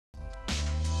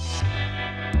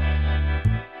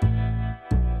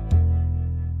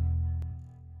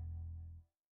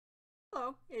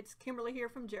it's Kimberly here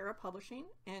from Jarrah Publishing,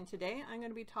 and today I'm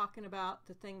going to be talking about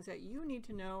the things that you need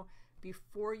to know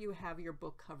before you have your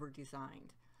book cover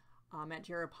designed. At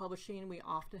Jarrah Publishing, we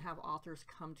often have authors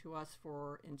come to us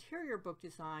for interior book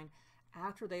design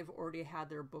after they've already had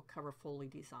their book cover fully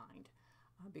designed.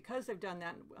 Because they've done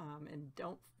that and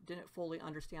didn't fully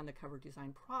understand the cover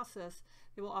design process,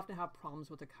 they will often have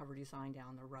problems with the cover design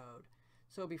down the road.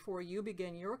 So before you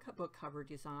begin your book cover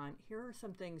design, here are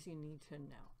some things you need to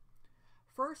know.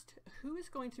 First, who is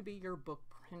going to be your book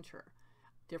printer?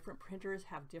 Different printers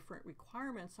have different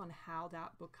requirements on how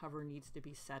that book cover needs to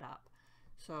be set up.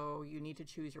 So you need to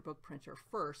choose your book printer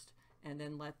first and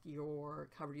then let your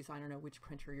cover designer know which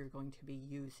printer you're going to be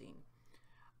using.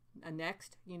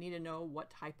 Next, you need to know what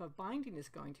type of binding is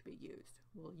going to be used.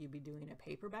 Will you be doing a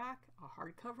paperback, a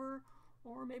hardcover,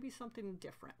 or maybe something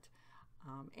different?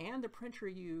 And the printer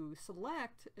you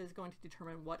select is going to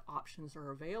determine what options are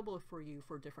available for you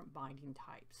for different binding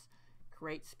types.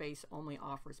 CreateSpace only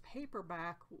offers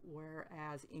paperback,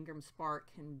 whereas Ingram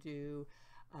Spark can do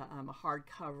a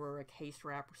hardcover, a case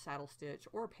wrap, or saddle stitch,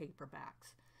 or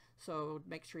paperbacks. So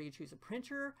make sure you choose a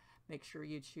printer, make sure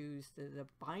you choose the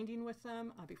binding with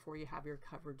them before you have your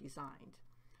cover designed.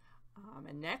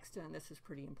 And next, and this is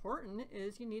pretty important,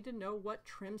 is you need to know what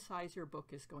trim size your book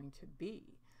is going to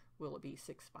be. Will it be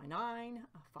 6x9,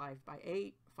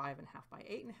 5x8, 5.5 by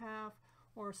 8.5,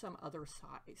 or some other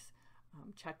size?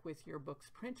 Check with your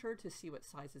book's printer to see what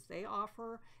sizes they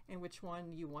offer and which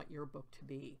one you want your book to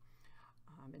be.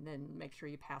 And then make sure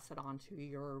you pass it on to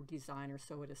your designer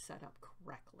so it is set up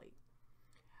correctly.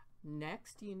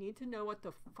 Next, you need to know what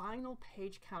the final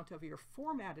page count of your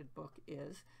formatted book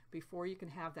is before you can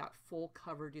have that full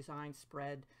cover design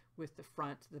spread with the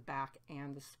front, the back,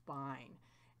 and the spine.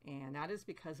 And that is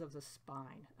because of the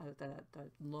spine. The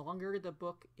longer the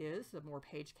book is, the more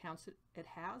page counts it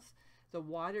has, the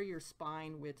wider your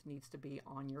spine width needs to be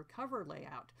on your cover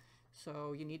layout.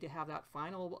 So you need to have that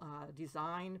final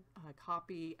design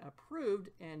copy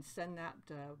approved and send that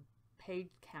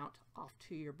page count off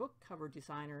to your book cover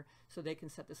designer so they can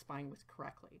set the spine width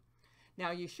correctly. Now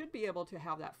you should be able to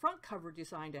have that front cover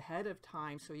designed ahead of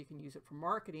time so you can use it for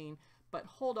marketing, but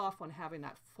hold off on having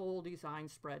that full design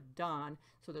spread done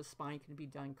so the spine can be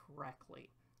done correctly.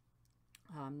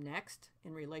 Next,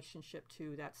 in relationship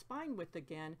to that spine width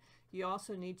again, you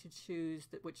also need to choose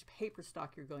which paper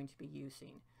stock you're going to be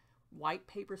using. White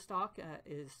paper stock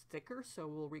is thicker, so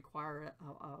will require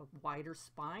a wider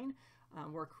spine,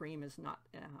 where cream is not,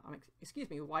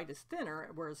 white is thinner,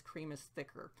 whereas cream is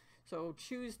thicker. So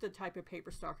choose the type of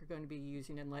paper stock you're going to be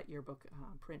using and let your book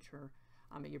printer,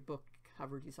 your book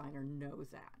cover designer know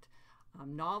that.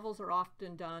 Novels are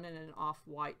often done in an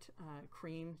off-white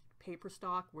cream paper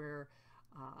stock, where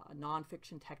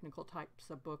nonfiction technical types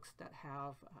of books that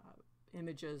have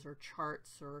images or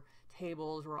charts or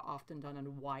tables are often done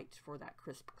in white for that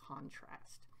crisp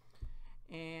contrast.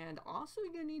 And also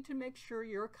you need to make sure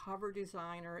your cover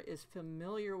designer is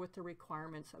familiar with the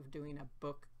requirements of doing a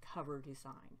book cover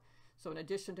design. So in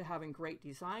addition to having great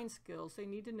design skills, they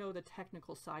need to know the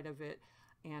technical side of it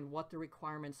and what the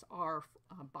requirements are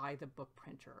by the book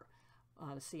printer.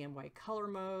 CMYK color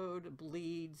mode,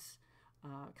 bleeds,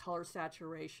 color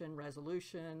saturation,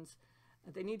 resolutions.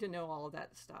 They need to know all of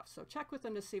that stuff. So check with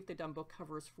them to see if they've done book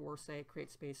covers for, say,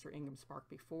 CreateSpace or Ingram Spark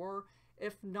before.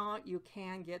 If not, you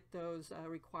can get those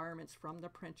requirements from the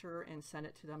printer and send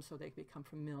it to them so they become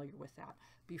familiar with that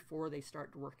before they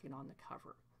start working on the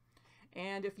cover.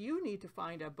 And if you need to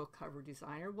find a book cover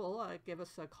designer, well, give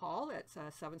us a call at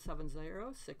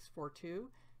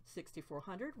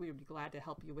 770-642-6400. We would be glad to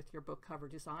help you with your book cover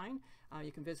design.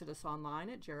 You can visit us online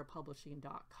at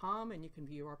jarrahpublishing.com, and you can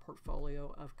view our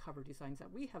portfolio of cover designs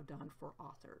that we have done for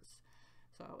authors.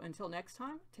 So until next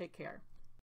time, take care.